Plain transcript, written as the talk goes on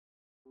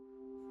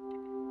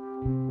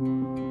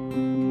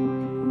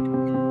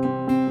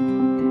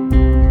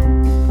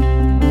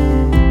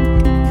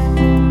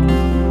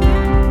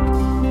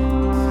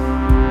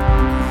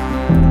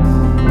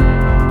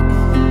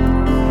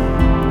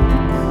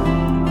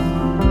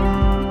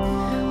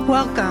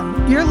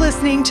You're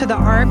listening to the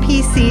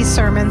RPC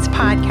Sermons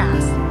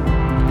podcast.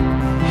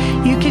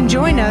 You can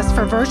join us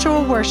for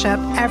virtual worship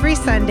every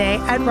Sunday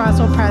at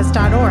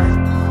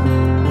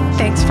roswellpres.org.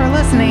 Thanks for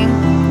listening.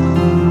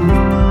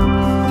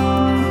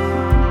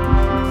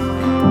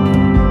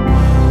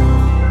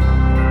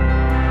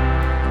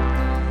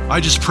 I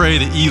just pray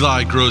that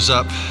Eli grows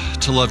up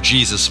to love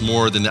Jesus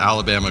more than the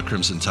Alabama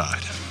Crimson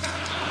Tide.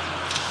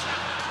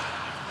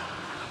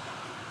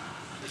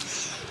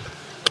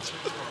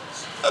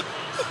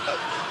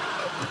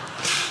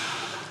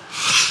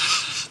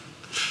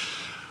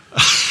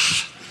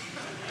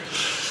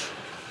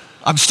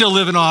 I'm still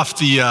living off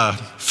the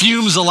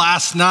fumes of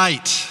last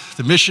night.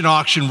 The mission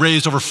auction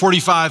raised over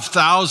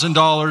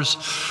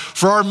 $45,000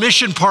 for our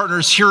mission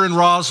partners here in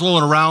Roswell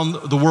and around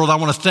the world. I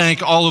want to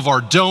thank all of our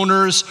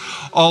donors,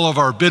 all of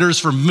our bidders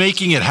for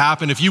making it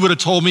happen. If you would have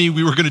told me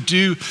we were going to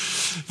do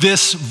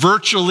this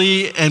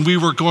virtually and we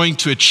were going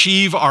to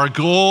achieve our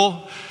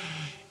goal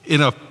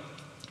in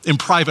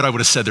private, I would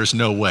have said there's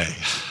no way.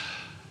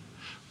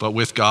 But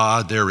with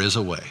God, there is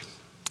a way.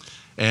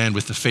 And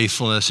with the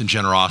faithfulness and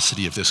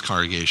generosity of this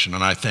congregation.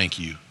 And I thank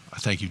you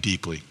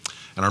deeply.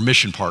 And our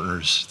mission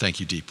partners, thank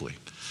you deeply.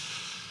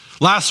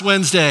 Last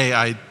Wednesday,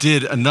 I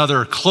did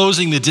another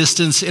Closing the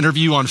Distance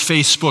interview on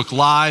Facebook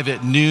Live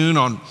at noon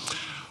on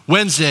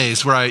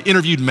Wednesdays, where I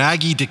interviewed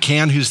Maggie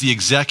DeCan, who's the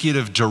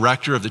executive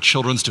director of the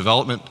Children's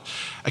Development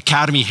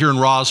Academy here in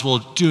Roswell,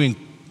 doing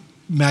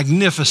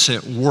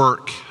magnificent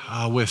work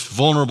with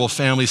vulnerable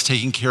families,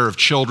 taking care of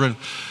children.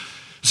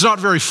 It's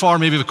not very far,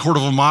 maybe a quarter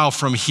of a mile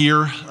from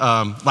here.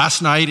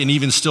 Last night and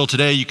even still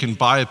today, you can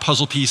buy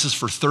puzzle pieces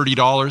for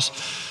 $30.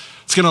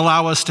 It's going to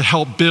allow us to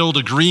help build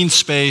a green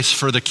space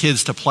for the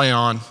kids to play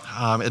on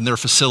in their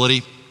facility.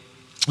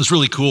 It was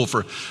really cool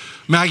for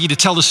Maggie to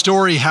tell the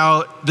story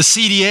how the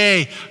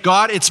CDA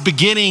got its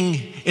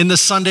beginning in the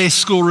Sunday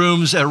school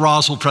rooms at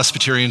Roswell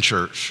Presbyterian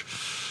Church.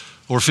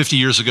 Over 50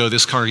 years ago,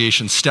 this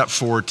congregation stepped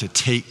forward to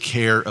take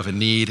care of a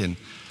need, and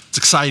it's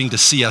exciting to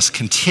see us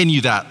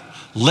continue that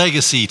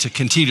legacy, to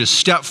continue to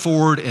step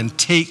forward and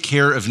take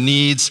care of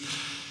needs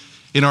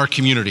in our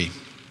community.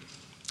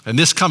 And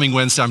this coming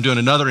Wednesday, I'm doing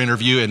another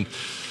interview, and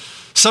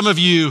some of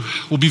you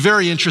will be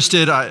very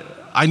interested.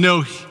 I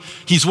know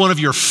he's one of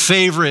your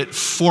favorite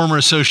former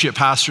associate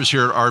pastors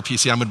here at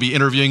RPC. I'm going to be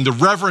interviewing the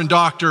Reverend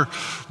Dr.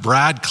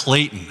 Brad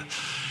Clayton. And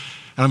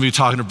I'm going to be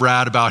talking to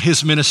Brad about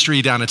his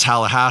ministry down in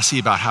Tallahassee,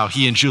 about how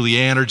he and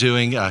Julianne are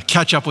doing,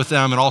 catch up with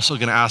them, and also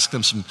going to ask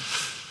them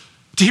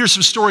to hear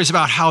some stories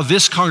about how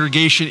this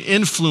congregation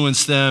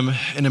influenced them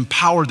and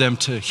empowered them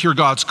to hear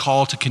God's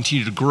call to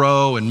continue to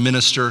grow and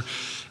minister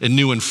in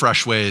new and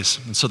fresh ways.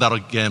 And so that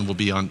again will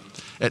be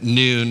at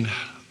noon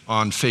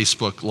on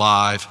Facebook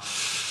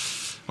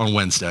Live on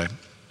Wednesday.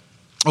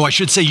 Oh, I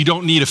should say you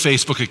don't need a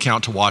Facebook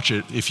account to watch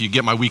it. If you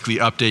get my weekly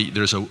update,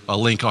 there's a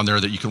link on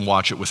there that you can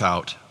watch it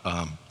without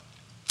an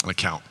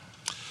account.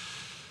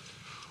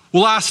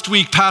 Well, last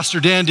week,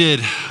 Pastor Dan did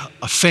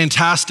a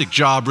fantastic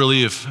job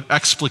really of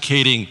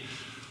explicating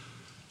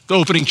the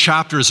opening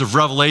chapters of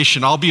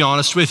Revelation. I'll be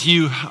honest with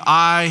you,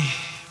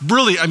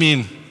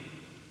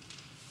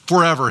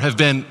 forever have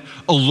been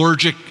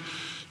allergic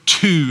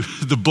to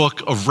the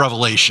book of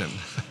Revelation.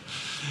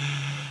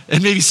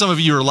 And maybe some of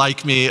you are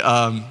like me.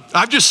 John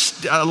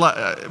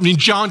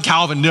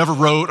Calvin never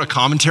wrote a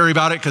commentary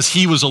about it because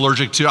he was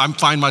allergic to it. I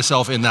find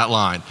myself in that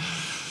line.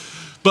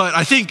 But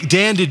I think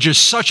Dan did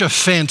just such a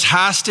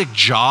fantastic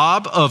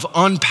job of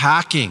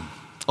unpacking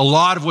a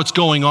lot of what's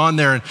going on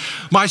there. And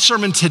my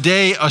sermon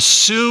today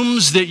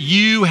assumes that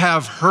you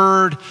have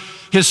heard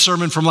his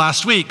sermon from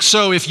last week.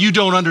 So if you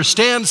don't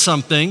understand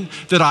something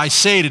that I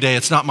say today,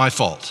 it's not my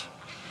fault.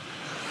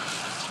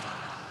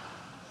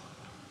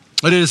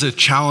 It is a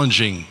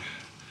challenging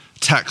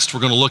text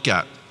we're going to look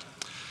at.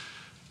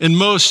 In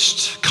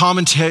most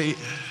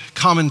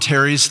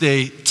commentaries,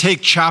 they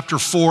take chapter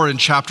 4 and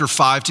chapter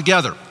 5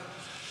 together.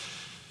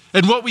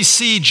 And what we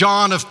see,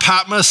 John of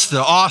Patmos, the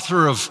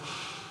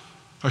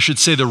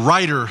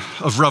writer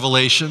of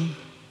Revelation,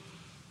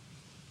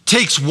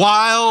 takes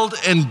wild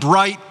and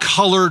bright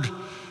colored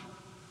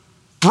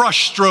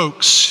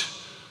brushstrokes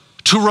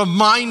to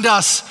remind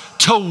us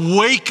to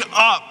wake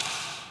up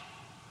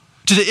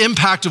to the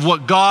impact of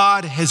what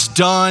God has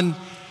done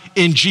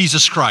in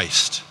Jesus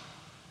Christ.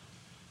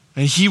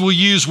 And he will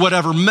use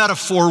whatever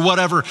metaphor,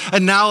 whatever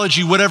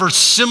analogy, whatever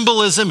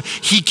symbolism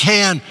he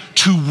can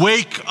to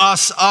wake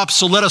us up.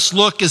 So let us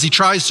look as he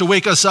tries to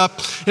wake us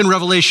up in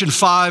Revelation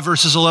 5,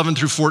 verses 11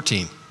 through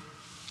 14.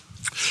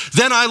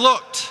 Then I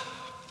looked,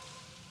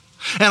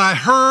 and I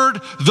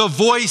heard the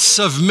voice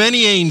of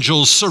many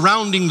angels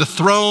surrounding the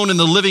throne and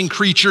the living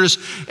creatures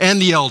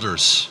and the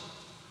elders.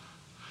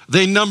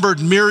 They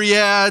numbered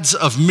myriads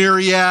of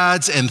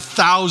myriads and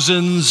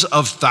thousands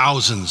of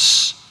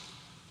thousands,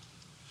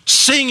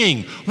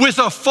 singing with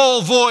a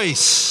full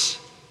voice,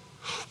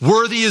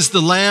 "Worthy is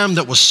the Lamb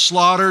that was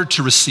slaughtered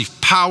to receive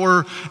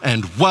power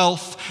and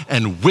wealth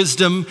and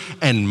wisdom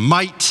and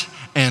might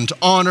and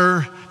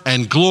honor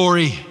and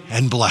glory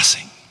and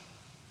blessing."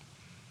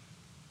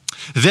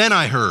 Then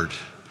I heard,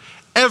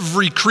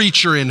 every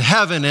creature in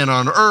heaven and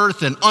on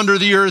earth and under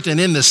the earth and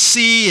in the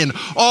sea and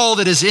all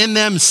that is in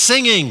them,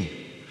 singing,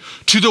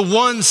 to the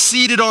one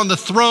seated on the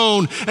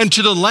throne and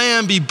to the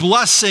Lamb be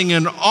blessing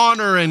and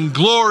honor and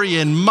glory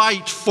and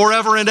might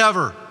forever and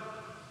ever.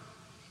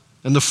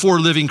 And the four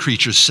living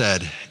creatures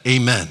said,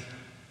 Amen.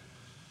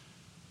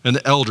 And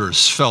the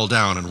elders fell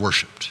down and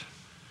worshiped.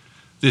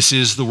 This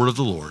is the word of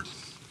the Lord.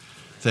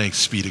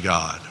 Thanks be to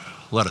God.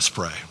 Let us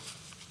pray.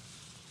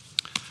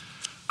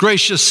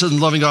 Gracious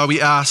and loving God,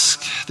 we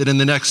ask that in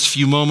the next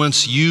few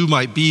moments you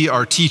might be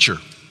our teacher,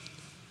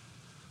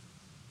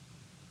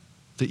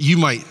 that you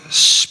might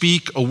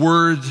speak a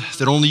word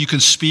that only you can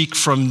speak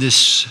from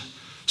this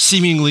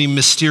seemingly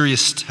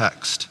mysterious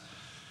text.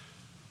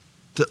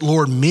 That,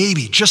 Lord,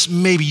 maybe, just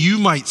maybe, you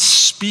might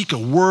speak a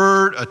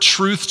word, a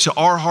truth to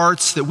our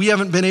hearts that we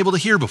haven't been able to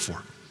hear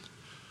before.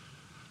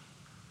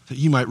 That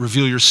you might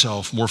reveal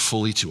yourself more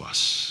fully to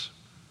us.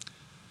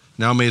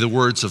 Now may the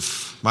words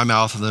of my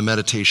mouth and the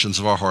meditations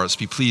of our hearts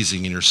be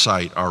pleasing in your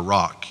sight, our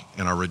rock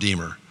and our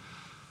Redeemer.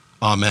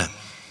 Amen.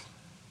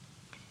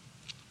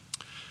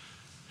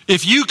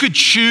 If you could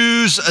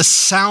choose a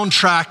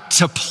soundtrack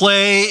to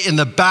play in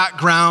the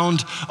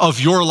background of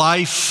your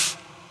life,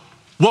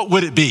 what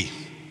would it be?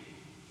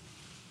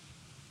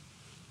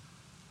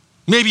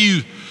 Maybe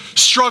you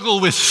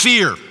struggle with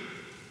fear.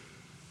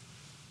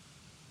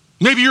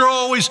 Maybe you're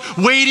always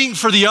waiting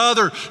for the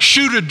other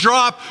shoe to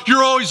drop.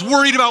 You're always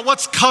worried about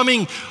what's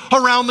coming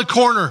around the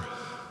corner.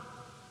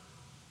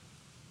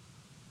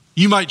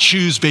 You might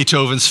choose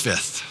Beethoven's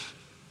Fifth.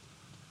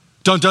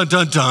 Dun, dun,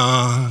 dun,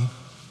 dun.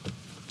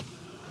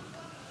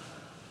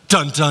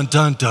 Dun, dun,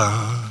 dun,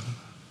 dun.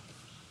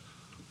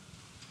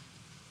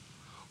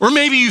 Or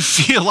maybe you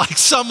feel like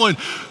someone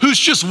who's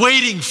just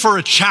waiting for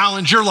a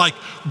challenge. You're like,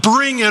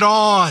 bring it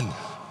on.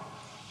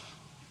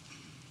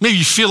 Maybe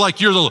you feel like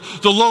you're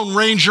the Lone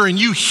Ranger and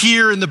you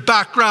hear in the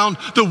background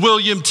the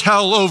William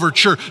Tell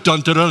Overture.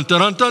 Dun, dun, dun,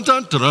 dun, dun,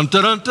 dun, dun, dun,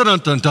 dun, dun,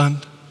 dun, dun.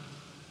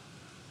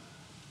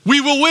 We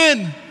will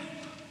win.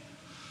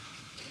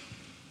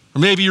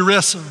 Or maybe you're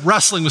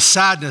wrestling with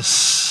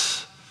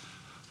sadness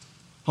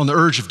on the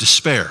urge of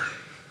despair.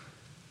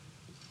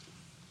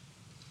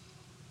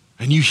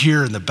 And you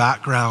hear in the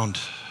background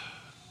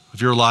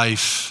of your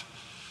life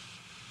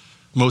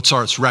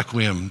Mozart's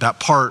Requiem, that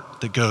part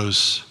that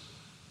goes,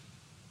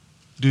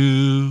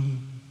 do,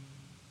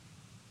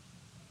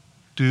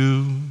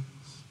 do,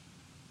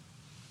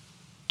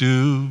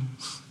 do.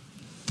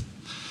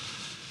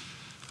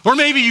 Or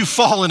maybe you've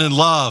fallen in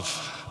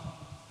love,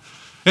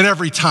 and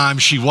every time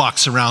she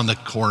walks around the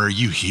corner,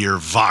 you hear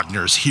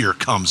Wagner's Here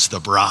Comes the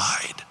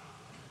Bride.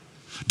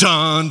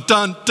 Dun,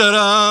 dun, dun,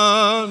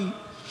 dun.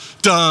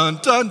 Dun,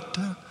 dun,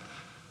 dun.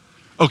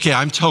 Okay,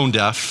 I'm tone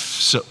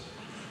deaf,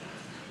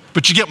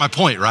 but you get my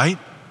point, right?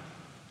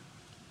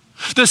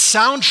 The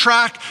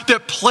soundtrack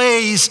that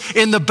plays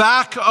in the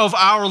back of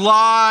our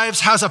lives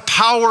has a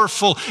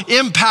powerful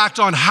impact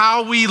on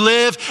how we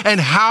live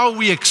and how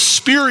we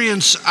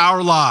experience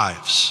our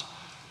lives.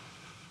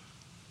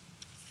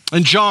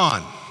 And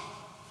John,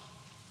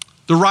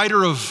 the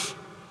writer of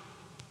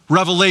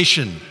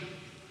Revelation,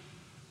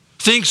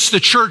 thinks the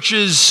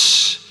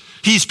churches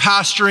he's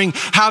pastoring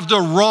have the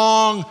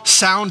wrong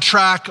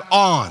soundtrack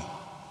on.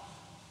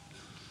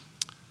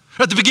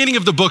 At the beginning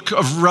of the book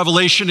of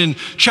Revelation in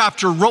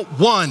chapter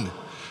 1,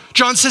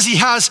 John says he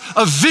has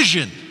a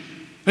vision,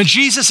 and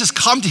Jesus has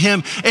come to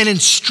him and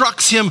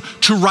instructs him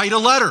to write a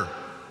letter.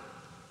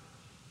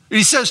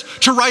 He says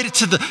to write it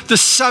to the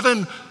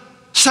seven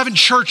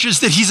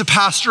churches that he's a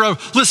pastor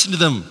of. Listen to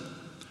them.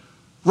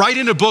 Write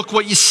in a book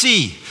what you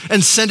see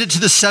and send it to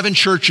the 7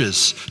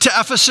 churches, to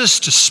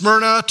Ephesus, to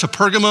Smyrna, to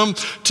Pergamum,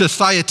 to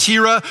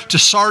Thyatira, to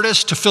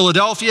Sardis, to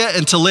Philadelphia,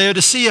 and to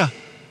Laodicea.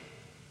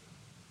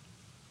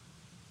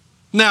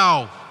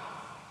 Now,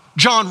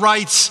 John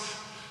writes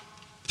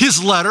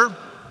his letter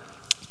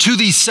to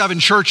these 7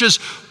 churches,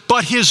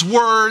 but his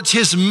words,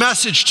 his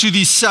message to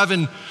these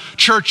 7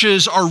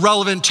 churches are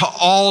relevant to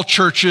all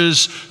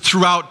churches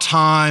throughout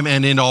time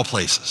and in all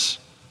places.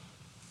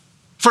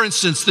 For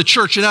instance, the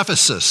church in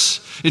Ephesus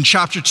in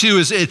chapter 2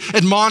 is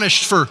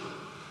admonished for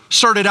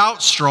started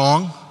out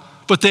strong,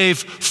 but they've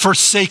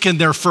forsaken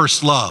their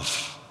first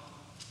love.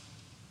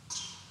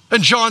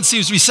 And John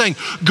seems to be saying,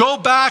 go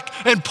back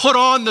and put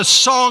on the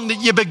song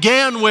that you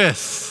began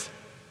with.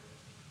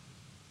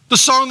 The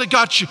song that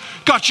got you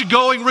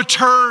going,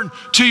 return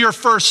to your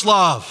first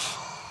love.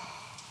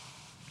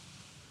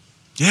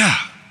 Yeah.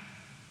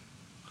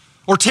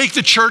 Or take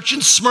the church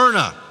in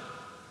Smyrna,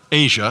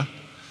 Asia.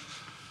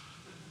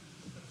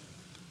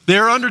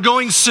 They're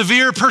undergoing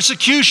severe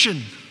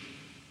persecution.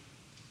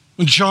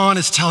 And John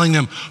is telling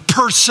them,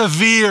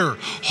 persevere,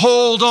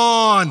 hold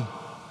on,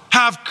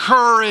 have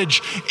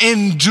courage,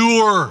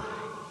 endure.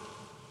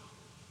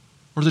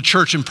 Or the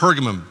church in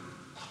Pergamum.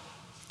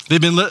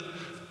 They've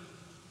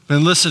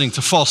been listening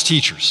to false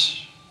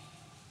teachers.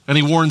 And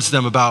he warns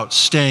them about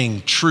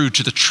staying true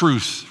to the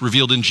truth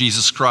revealed in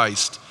Jesus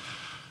Christ.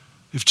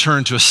 They've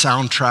turned to a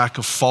soundtrack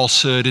of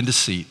falsehood and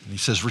deceit. And he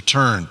says,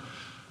 return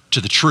to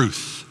the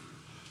truth.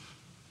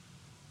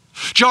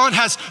 John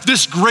has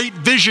this great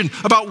vision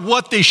about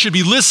what they should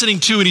be listening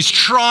to, and he's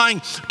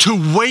trying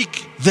to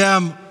wake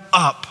them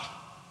up.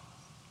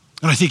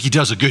 And I think he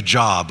does a good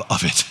job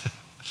of it.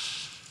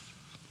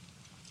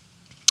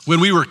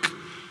 When we were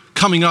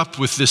coming up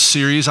with this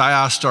series, I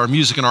asked our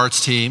music and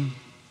arts team,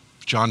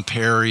 John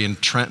Perry and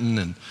Trenton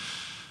and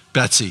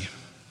Betsy,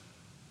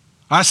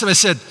 I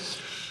said,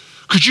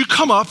 could you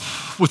come up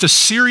with a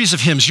series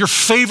of hymns, your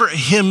favorite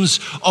hymns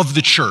of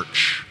the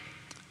church?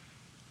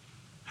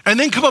 And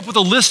then come up with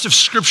a list of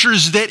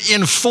scriptures that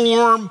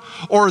inform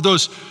or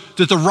those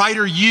that the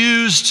writer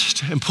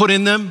used and put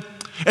in them.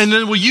 And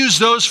then we'll use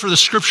those for the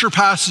scripture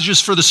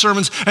passages for the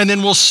sermons, and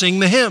then we'll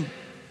sing the hymn.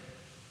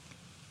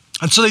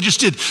 And so they just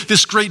did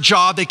this great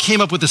job. They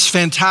came up with this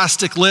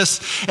fantastic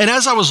list. And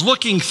as I was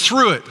looking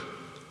through it,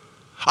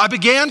 I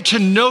began to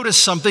notice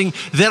something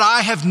that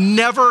I have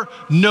never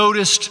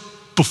noticed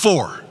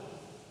before.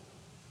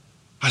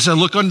 As I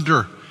look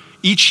under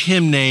each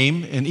hymn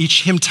name and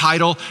each hymn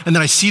title, and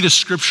then I see the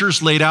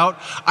scriptures laid out,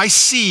 I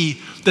see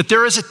that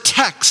there is a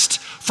text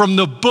from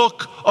the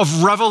book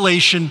of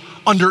Revelation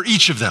under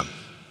each of them.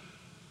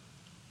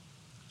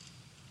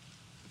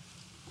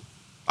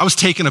 I was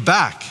taken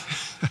aback.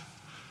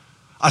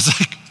 I was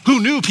like,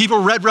 who knew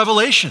people read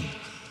Revelation?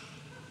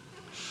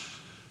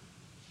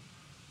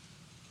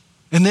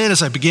 And then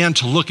as I began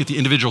to look at the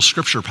individual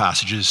scripture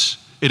passages,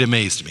 it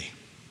amazed me.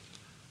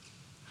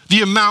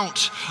 The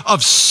amount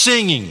of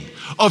singing,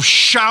 of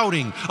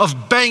shouting,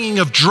 of banging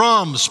of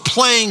drums,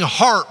 playing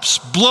harps,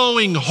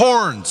 blowing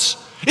horns,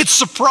 it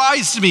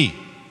surprised me.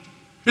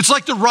 It's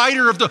like the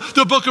writer of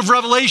the book of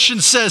Revelation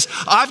says,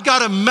 I've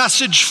got a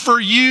message for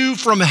you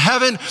from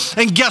heaven,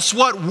 and guess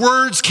what?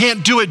 Words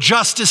can't do it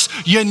justice.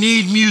 You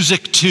need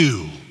music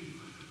too.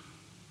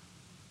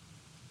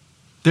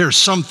 There are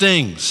some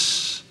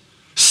things,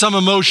 some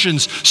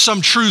emotions,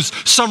 some truths,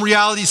 some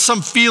realities,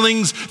 some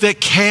feelings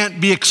that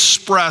can't be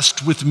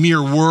expressed with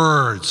mere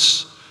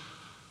words.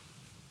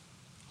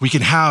 We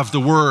can have the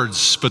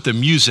words, but the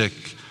music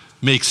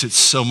makes it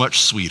so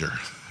much sweeter.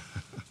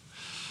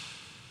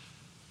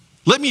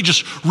 Let me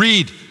just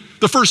read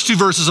the first two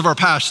verses of our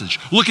passage.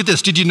 Look at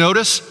this. Did you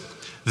notice?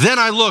 Then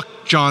I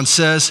looked, John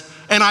says,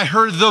 and I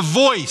heard the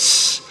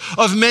voice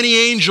of many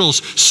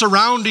angels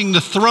surrounding the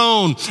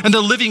throne and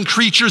the living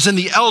creatures and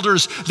the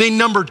elders. They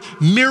numbered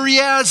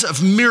myriads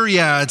of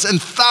myriads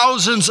and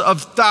thousands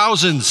of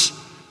thousands.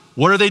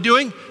 What are they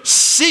doing?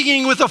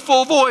 Singing with a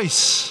full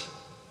voice.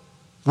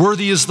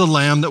 Worthy is the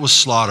Lamb that was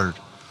slaughtered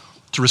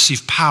to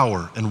receive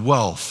power and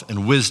wealth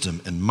and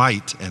wisdom and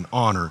might and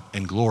honor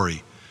and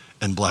glory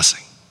and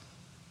blessing.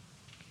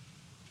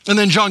 And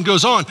then John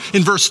goes on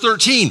in verse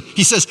 13.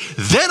 He says,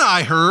 then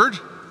I heard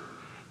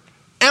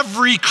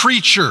every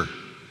creature.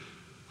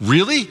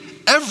 Really?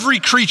 Every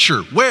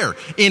creature. Where?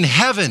 In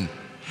heaven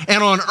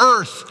and on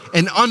earth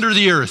and under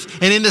the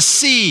earth and in the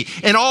sea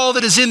and all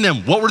that is in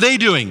them. What were they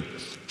doing?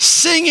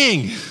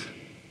 Singing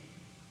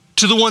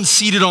to the one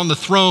seated on the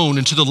throne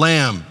and to the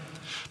Lamb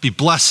be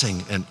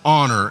blessing and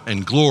honor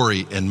and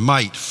glory and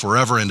might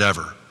forever and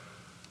ever.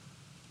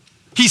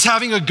 He's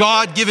having a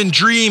God-given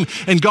dream,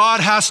 and God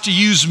has to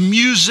use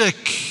music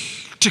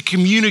to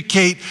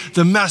communicate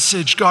the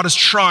message God is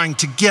trying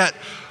to get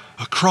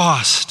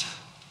across.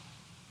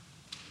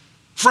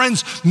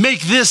 Friends,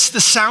 make this the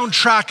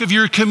soundtrack of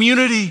your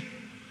community.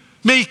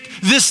 Make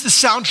this the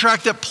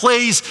soundtrack that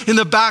plays in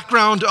the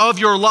background of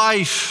your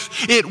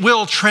life. It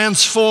will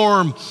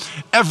transform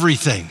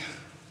everything.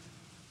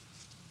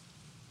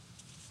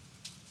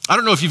 I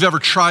don't know if you've ever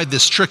tried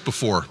this trick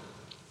before,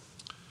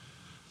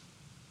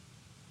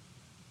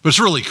 but it's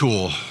really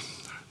cool.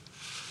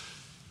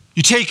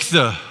 You take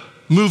the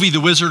movie The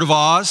Wizard of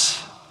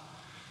Oz,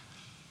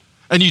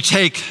 and you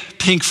take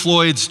Pink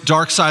Floyd's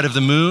Dark Side of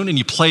the Moon, and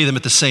you play them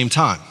at the same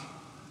time.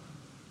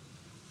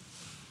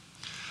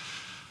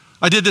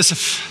 I did this a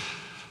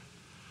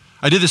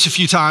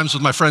few times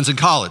with my friends in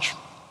college.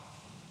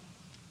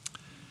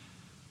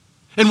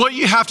 And what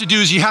you have to do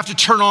is you have to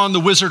turn on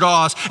The Wizard of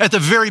Oz at the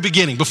very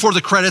beginning, before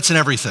the credits and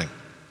everything.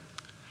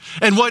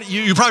 And what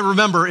you probably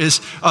remember is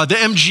the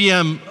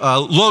MGM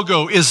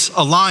logo is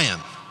a lion,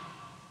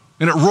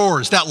 and it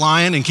roars. That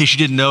lion, in case you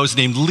didn't know, is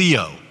named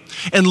Leo.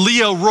 And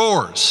Leo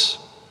roars,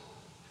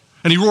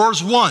 and he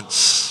roars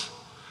once,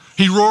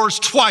 he roars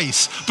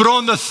twice, but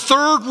on the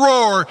third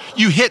roar,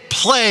 you hit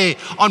play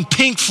on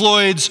Pink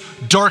Floyd's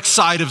Dark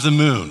Side of the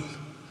Moon,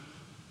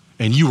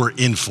 and you were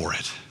in for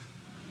it.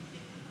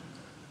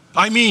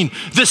 I mean,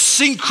 the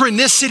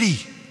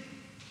synchronicity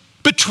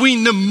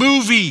between the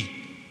movie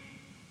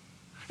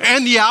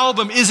and the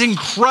album is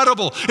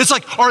incredible. It's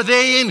like, are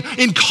they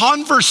in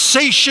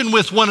conversation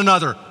with one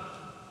another?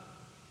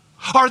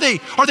 Are they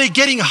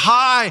getting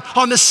high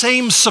on the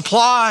same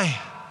supply?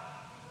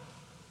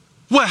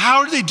 Well, how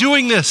are they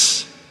doing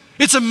this?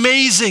 It's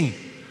amazing.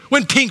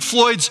 When Pink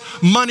Floyd's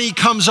Money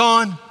comes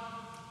on,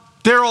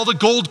 there all the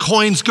gold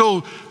coins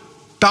go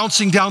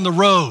bouncing down the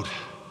road.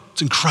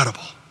 It's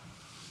incredible.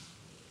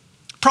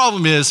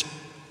 Problem is,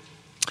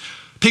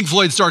 Pink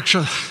Floyd's Dark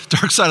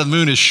Side of the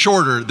Moon is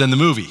shorter than the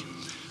movie.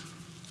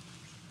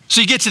 So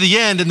you get to the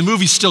end and the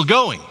movie's still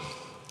going.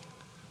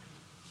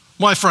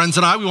 My friends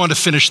and I, we wanted to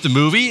finish the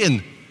movie,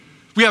 and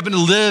we happened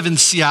to live in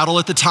Seattle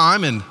at the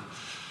time, and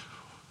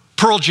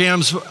Pearl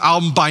Jam's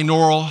album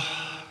Binaural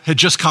had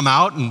just come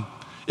out, and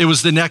it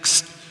was the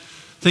next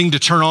thing to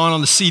turn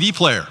on the CD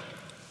player.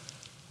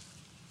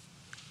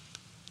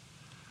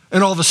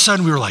 And all of a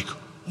sudden we were like,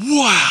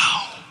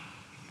 wow,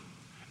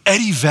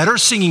 Eddie Vedder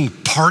singing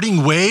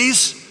Parting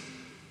Ways?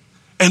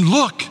 And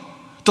look,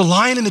 the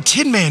Lion and the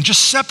Tin Man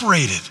just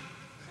separated.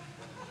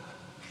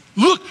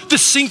 Look, the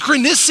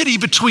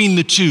synchronicity between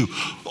the two.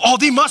 Oh,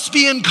 they must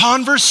be in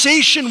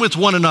conversation with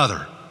one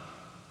another.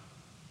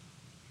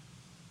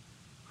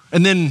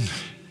 And then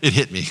it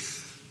hit me.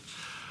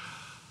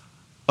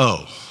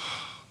 Oh.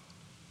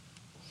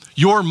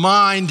 Your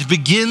mind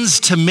begins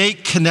to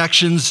make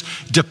connections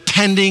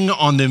depending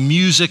on the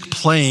music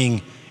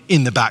playing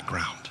in the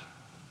background.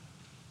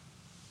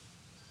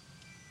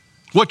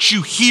 What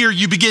you hear,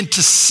 you begin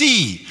to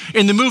see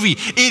in the movie.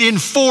 It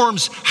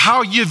informs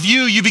how you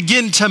view. You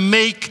begin to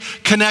make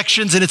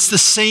connections, and it's the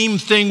same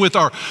thing with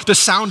the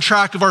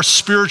soundtrack of our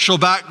spiritual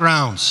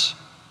backgrounds.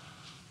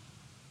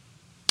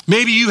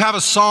 Maybe you have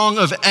a song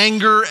of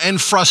anger and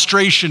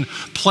frustration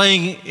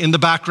playing in the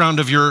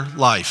background of your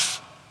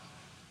life.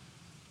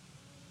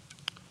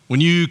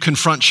 When you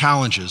confront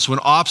challenges, when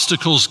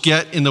obstacles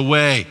get in the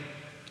way,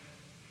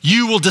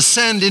 you will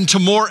descend into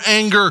more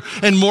anger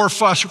and more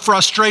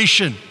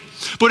frustration.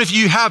 But if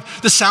you have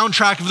the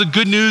soundtrack of the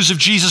good news of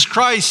Jesus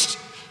Christ,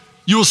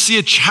 you will see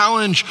a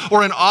challenge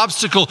or an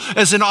obstacle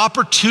as an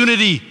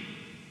opportunity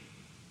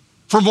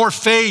for more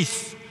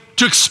faith,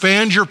 to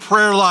expand your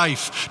prayer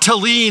life, to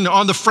lean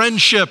on the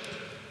friendship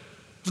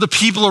of the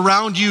people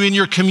around you in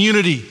your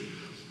community.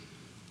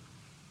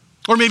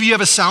 Or maybe you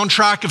have a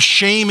soundtrack of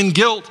shame and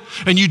guilt,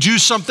 and you do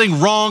something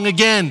wrong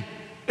again,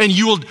 and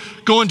you will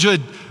go into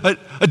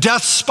a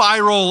death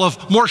spiral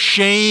of more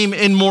shame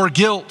and more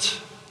guilt.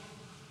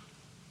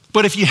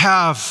 But if you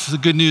have the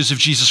good news of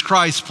Jesus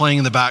Christ playing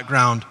in the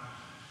background,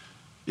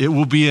 it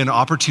will be an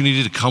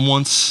opportunity to come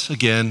once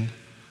again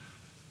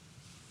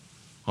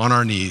on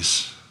our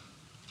knees,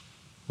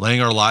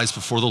 laying our lives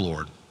before the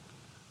Lord,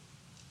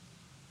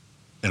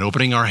 and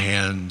opening our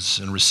hands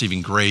and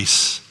receiving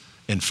grace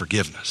and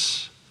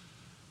forgiveness.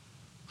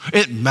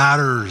 It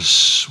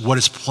matters what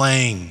is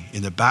playing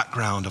in the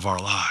background of our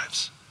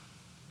lives.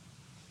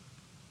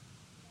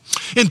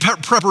 In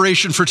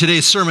preparation for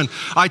today's sermon,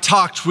 I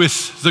talked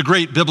with the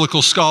great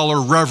biblical scholar,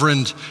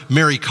 Reverend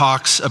Mary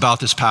Cox, about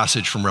this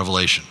passage from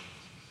Revelation.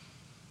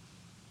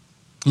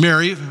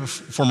 Mary,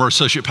 former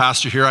associate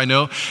pastor here, I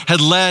know,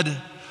 had led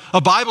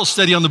a Bible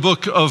study on the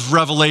book of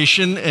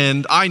Revelation,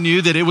 and I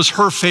knew that it was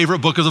her favorite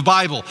book of the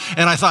Bible.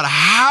 And I thought,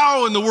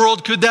 how in the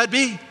world could that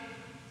be?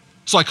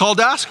 So I called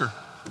to ask her.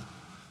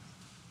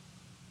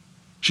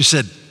 She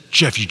said,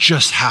 Jeff, you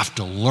just have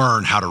to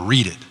learn how to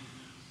read it.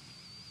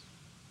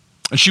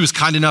 And she was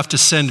kind enough to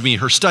send me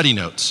her study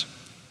notes.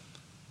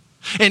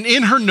 And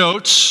in her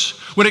notes,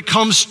 when it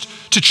comes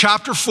to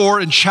chapter 4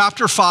 and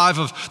chapter 5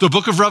 of the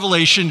book of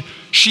Revelation,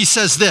 she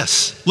says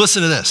this.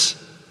 Listen to this.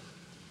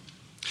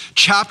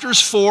 Chapters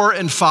 4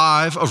 and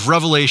 5 of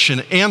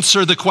Revelation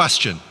answer the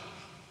question,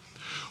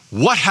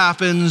 what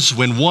happens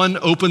when one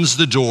opens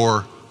the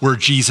door where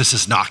Jesus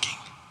is knocking?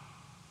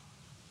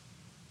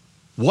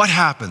 What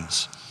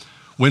happens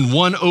when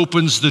one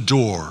opens the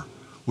door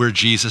where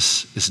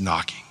Jesus is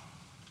knocking?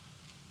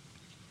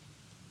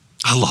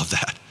 I love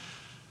that.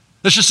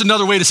 That's just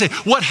another way to say,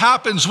 what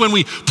happens when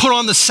we put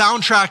on the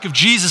soundtrack of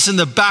Jesus in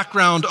the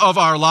background of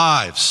our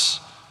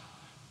lives?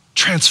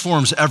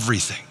 Transforms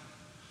everything.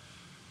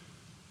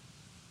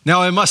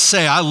 Now, I must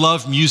say, I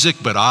love music,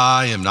 but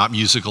I am not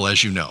musical,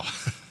 as you know.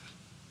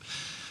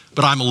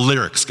 But I'm a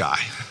lyrics guy.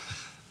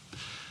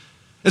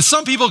 And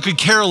some people could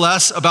care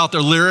less about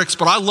their lyrics,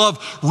 but I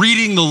love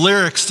reading the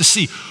lyrics to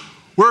see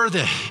where are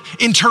the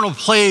internal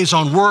plays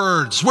on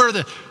words, where are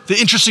the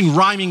interesting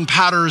rhyming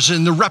patterns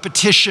and the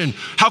repetition.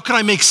 How can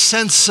I make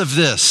sense of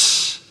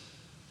this?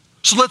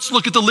 So let's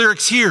look at the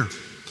lyrics here.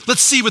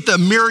 Let's see what the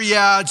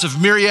myriads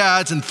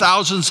and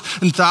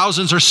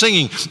thousands are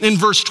singing. In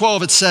verse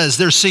 12, it says,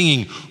 they're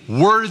singing,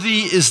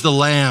 worthy is the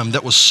Lamb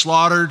that was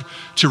slaughtered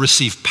to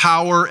receive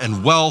power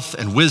and wealth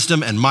and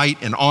wisdom and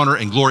might and honor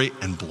and glory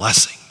and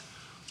blessing.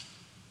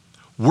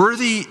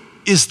 Worthy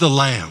is the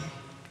Lamb.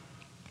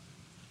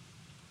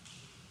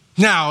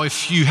 Now,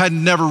 if you had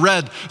never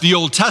read the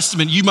Old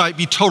Testament, you might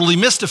be totally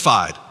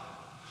mystified.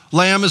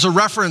 Lamb is a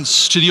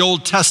reference to the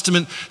Old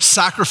Testament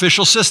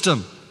sacrificial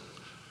system,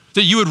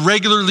 that you would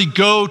regularly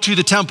go to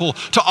the temple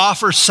to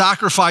offer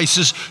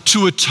sacrifices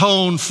to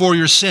atone for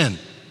your sin.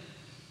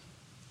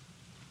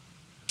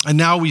 And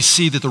now we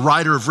see that the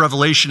writer of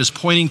Revelation is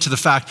pointing to the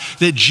fact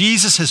that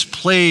Jesus has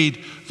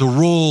played the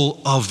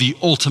role of the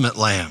ultimate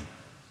Lamb.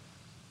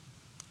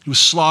 He was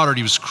slaughtered,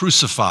 he was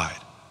crucified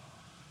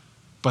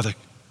by the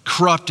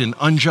corrupt and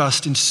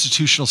unjust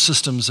institutional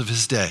systems of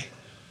his day.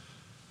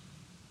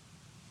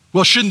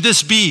 Well, shouldn't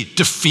this be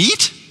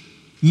defeat?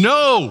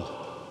 No.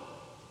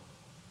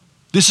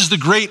 This is the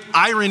great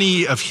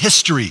irony of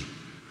history.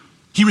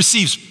 He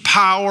receives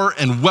power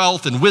and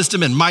wealth and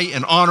wisdom and might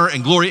and honor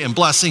and glory and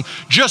blessing.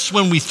 Just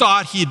when we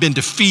thought he had been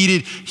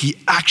defeated, he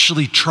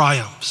actually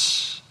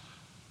triumphs.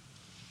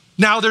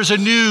 Now there's a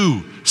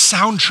new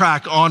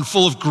soundtrack on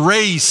full of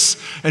grace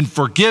and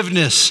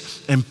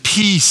forgiveness and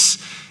peace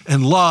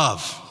and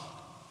love.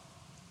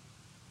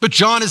 But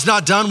John is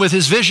not done with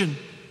his vision.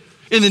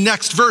 In the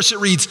next verse it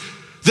reads,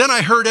 "Then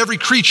I heard every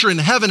creature in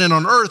heaven and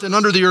on earth and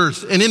under the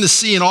earth and in the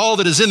sea and all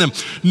that is in them."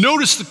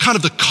 Notice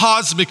the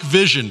cosmic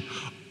vision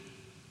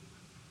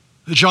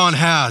that John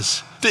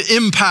has, the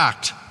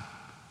impact.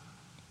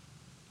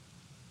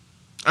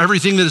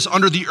 Everything that is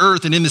under the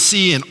earth and in the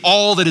sea and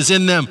all that is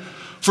in them.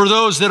 For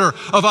those that are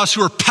of us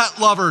who are pet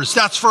lovers,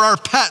 that's for our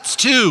pets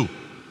too.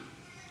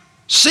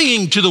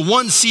 Singing to the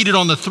one seated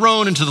on the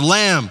throne and to the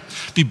Lamb,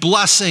 be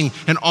blessing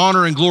and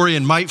honor and glory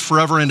and might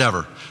forever and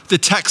ever. The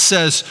text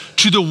says,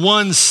 to the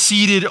one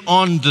seated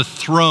on the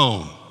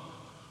throne.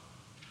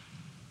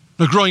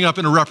 Now, growing up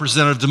in a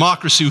representative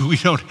democracy, we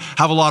don't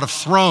have a lot of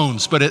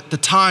thrones, but at the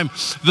time,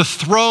 the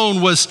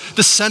throne was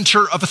the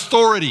center of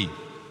authority.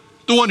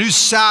 The one who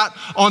sat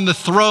on the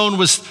throne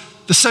was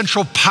the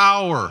central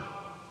power.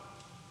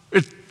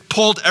 It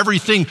pulled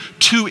everything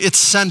to its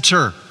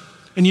center.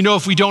 And you know,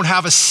 if we don't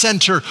have a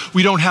center,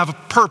 we don't have a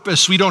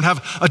purpose, we don't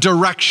have a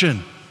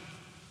direction.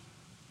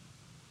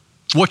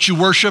 What you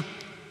worship,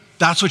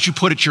 that's what you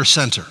put at your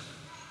center.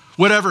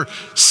 Whatever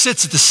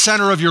sits at the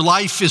center of your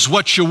life is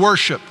what you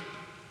worship.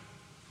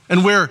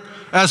 And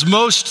whereas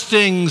most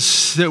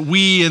things that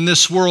we in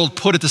this world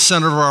put at the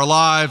center of our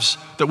lives,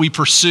 that we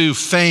pursue,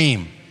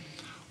 fame,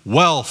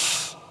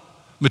 wealth,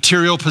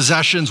 material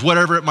possessions,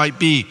 whatever it might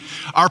be,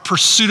 our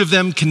pursuit of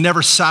them can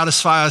never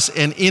satisfy us,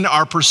 and in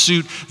our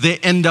pursuit, they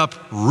end up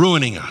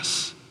ruining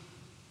us.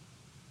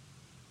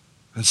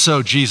 And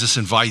so Jesus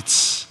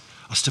invites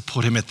us to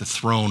put him at the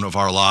throne of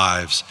our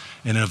lives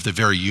and of the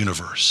very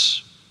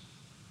universe.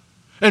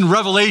 And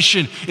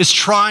Revelation is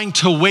trying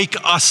to wake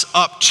us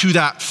up to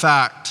that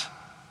fact,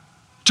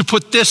 to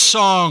put this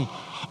song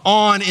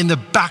on in the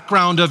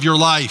background of your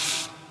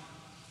life.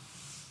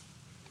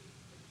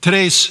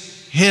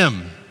 Today's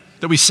hymn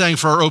that we sang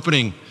for our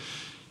opening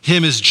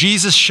hymn is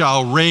 "Jesus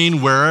Shall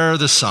Reign Where'er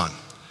the Sun."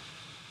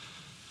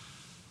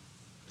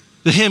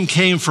 The hymn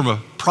came from a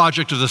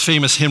project of the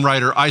famous hymn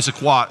writer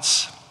Isaac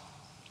Watts.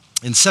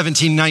 In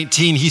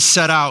 1719, he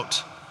set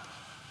out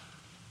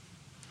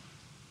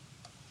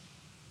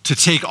to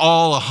take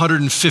all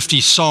 150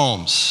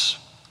 psalms,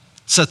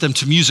 set them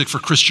to music for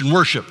Christian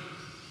worship.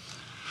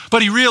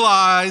 But he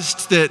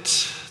realized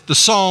that the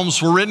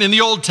psalms were written in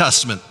the Old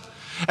Testament,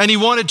 and he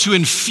wanted to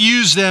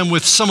infuse them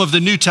with some of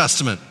the New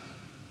Testament.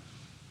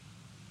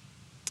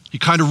 He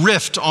kind of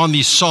riffed on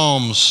these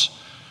psalms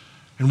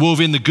and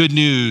wove in the good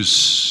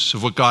news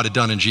of what God had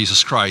done in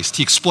Jesus Christ.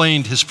 He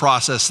explained his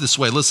process this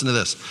way. Listen to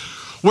this.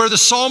 Where the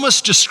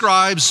psalmist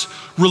describes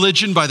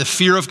religion by the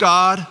fear of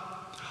God,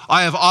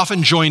 I have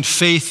often joined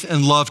faith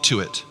and love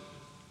to it.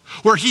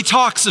 Where he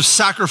talks of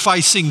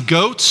sacrificing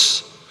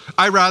goats,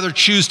 I rather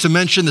choose to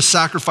mention the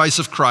sacrifice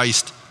of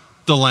Christ,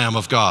 the Lamb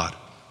of God.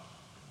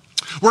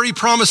 Where he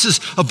promises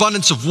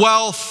abundance of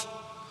wealth,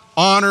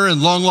 honor,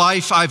 and long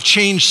life, I've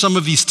changed some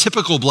of these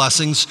typical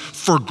blessings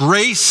for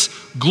grace,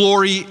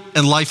 glory,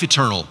 and life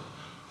eternal,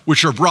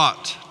 which are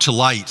brought to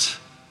light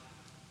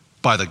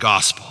by the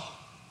gospel.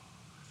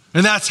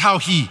 And that's how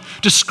he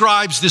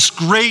describes this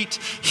great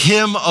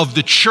hymn of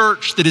the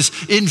church that is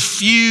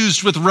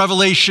infused with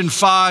Revelation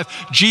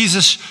 5.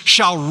 Jesus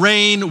shall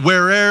reign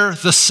where'er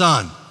the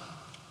sun.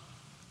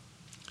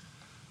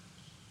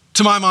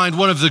 To my mind,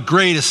 one of the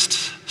greatest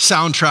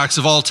soundtracks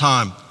of all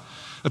time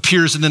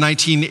appears in the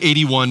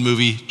 1981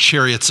 movie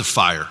Chariots of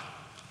Fire.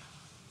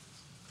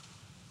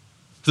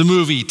 The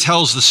movie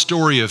tells the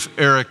story of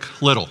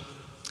Eric Liddell,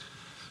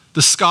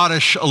 the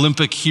Scottish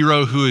Olympic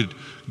hero who would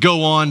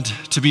go on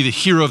to be the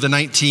hero of the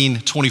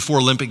 1924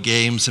 Olympic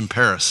Games in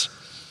Paris.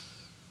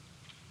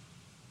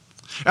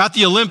 At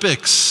the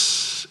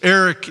Olympics,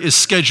 Eric is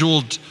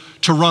scheduled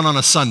to run on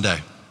a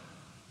Sunday.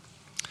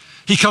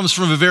 He comes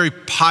from a very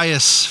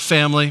pious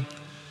family,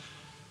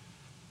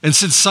 and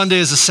since Sunday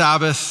is a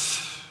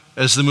Sabbath,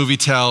 as the movie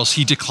tells,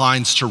 he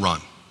declines to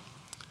run.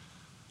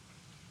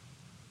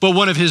 But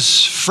one of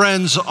his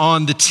friends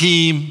on the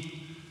team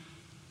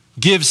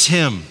gives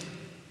him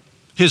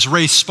his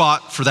race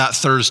spot for that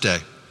Thursday.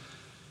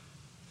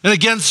 And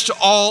against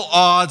all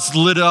odds,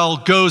 Liddell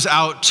goes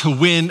out to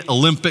win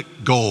Olympic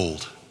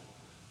gold.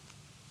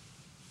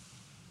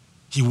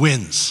 He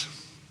wins.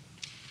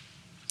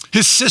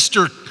 His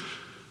sister,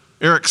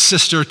 Eric's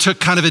sister, took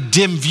kind of a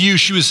dim view.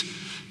 She was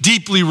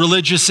deeply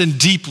religious and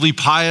deeply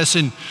pious,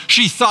 and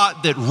she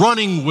thought that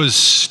running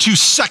was too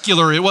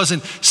secular. It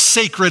wasn't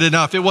sacred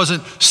enough. It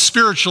wasn't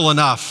spiritual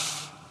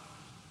enough.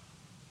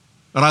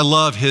 And I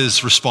love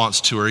his response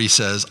to her. He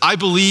says, I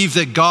believe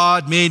that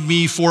God made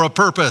me for a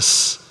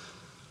purpose,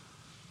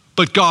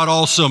 but God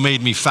also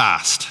made me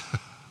fast.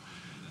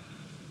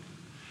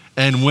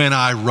 And when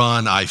I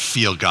run, I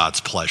feel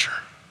God's pleasure.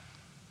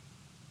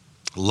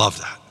 Love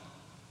that.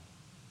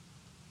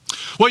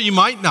 What you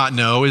might not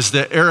know is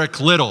that Eric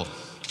Liddell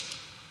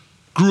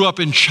grew up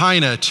in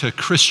China to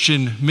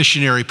Christian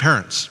missionary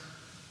parents.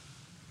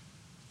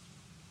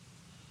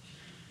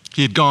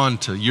 He had gone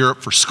to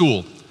Europe for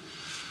school.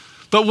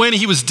 But when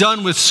he was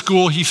done with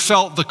school, he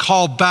felt the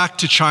call back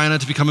to China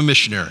to become a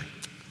missionary.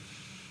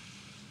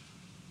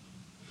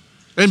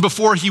 And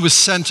before he was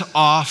sent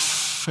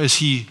off, as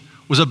he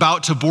was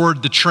about to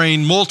board the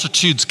train,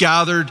 multitudes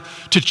gathered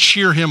to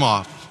cheer him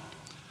off,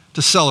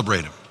 to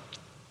celebrate him.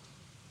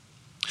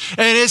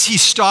 And as he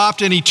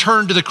stopped and he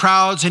turned to the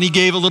crowds and he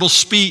gave a little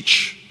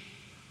speech,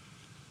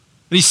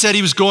 and he said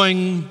he was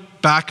going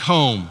back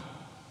home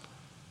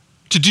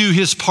to do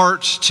his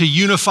part to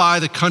unify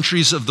the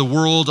countries of the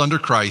world under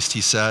Christ,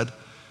 he said.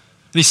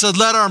 And he said,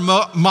 let our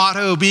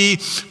motto be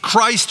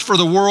Christ for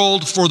the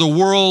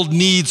world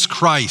needs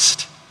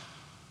Christ.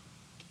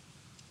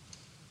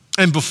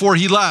 And before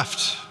he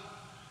left,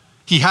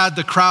 he had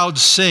the crowd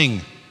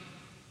sing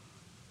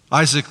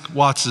Isaac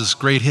Watts's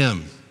great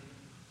hymn,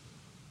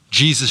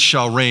 Jesus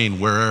shall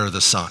reign where'er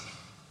the sun.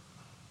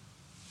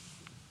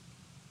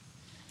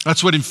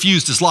 That's what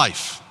infused his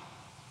life.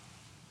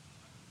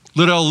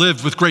 Liddell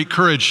lived with great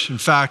courage. In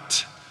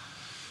fact,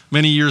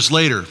 many years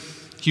later,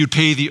 he would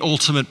pay the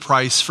ultimate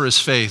price for his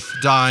faith,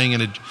 dying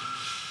in a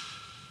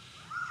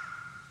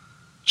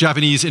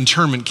Japanese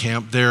internment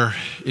camp there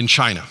in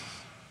China.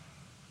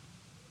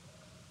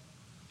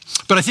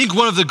 But I think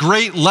one of the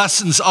great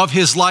lessons of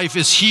his life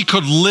is he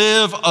could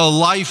live a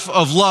life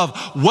of love,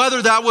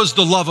 whether that was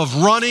the love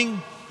of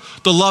running,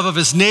 the love of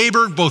his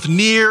neighbor, both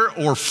near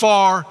or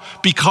far,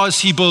 because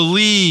he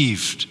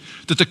believed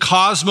that the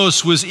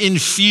cosmos was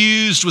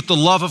infused with the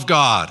love of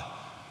God.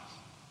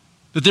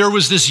 That there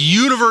was this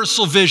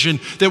universal vision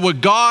that what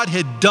God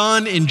had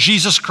done in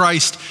Jesus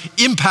Christ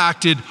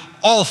impacted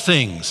all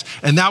things.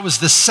 And that was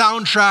the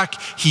soundtrack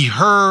he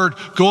heard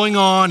going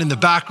on in the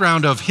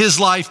background of his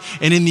life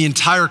and in the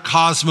entire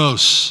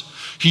cosmos.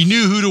 He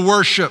knew who to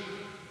worship.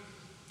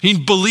 He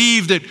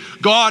believed that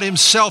God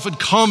himself had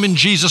come in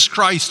Jesus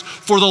Christ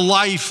for the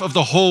life of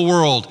the whole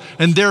world.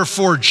 And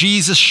therefore,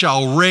 Jesus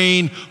shall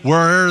reign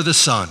where'er the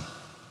sun.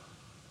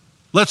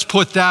 Let's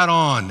put that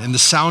on in the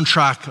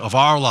soundtrack of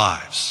our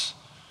lives.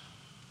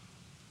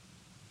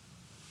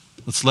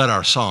 Let's let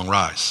our song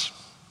rise.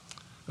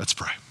 Let's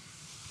pray.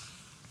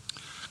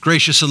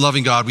 Gracious and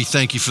loving God, we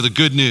thank you for the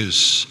good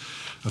news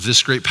of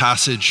this great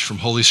passage from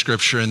Holy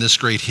Scripture and this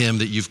great hymn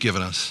that you've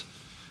given us.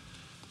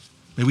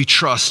 May we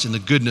trust in the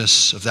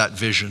goodness of that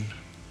vision,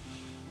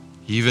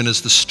 even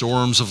as the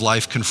storms of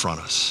life confront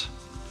us.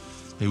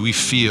 May we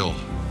feel,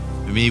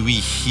 and may we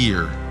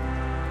hear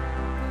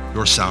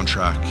your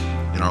soundtrack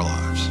in our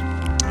lives.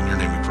 In your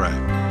name we pray.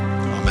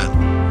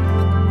 Amen.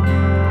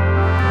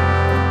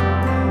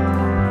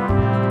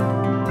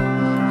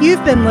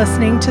 You've been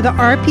listening to the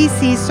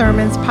RPC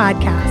Sermons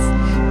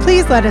podcast.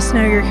 Please let us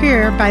know you're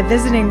here by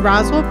visiting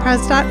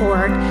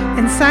roswellpres.org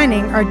and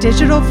signing our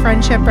digital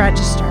friendship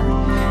register.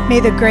 May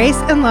the grace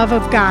and love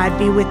of God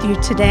be with you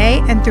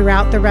today and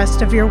throughout the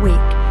rest of your week.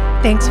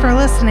 Thanks for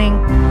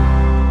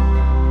listening.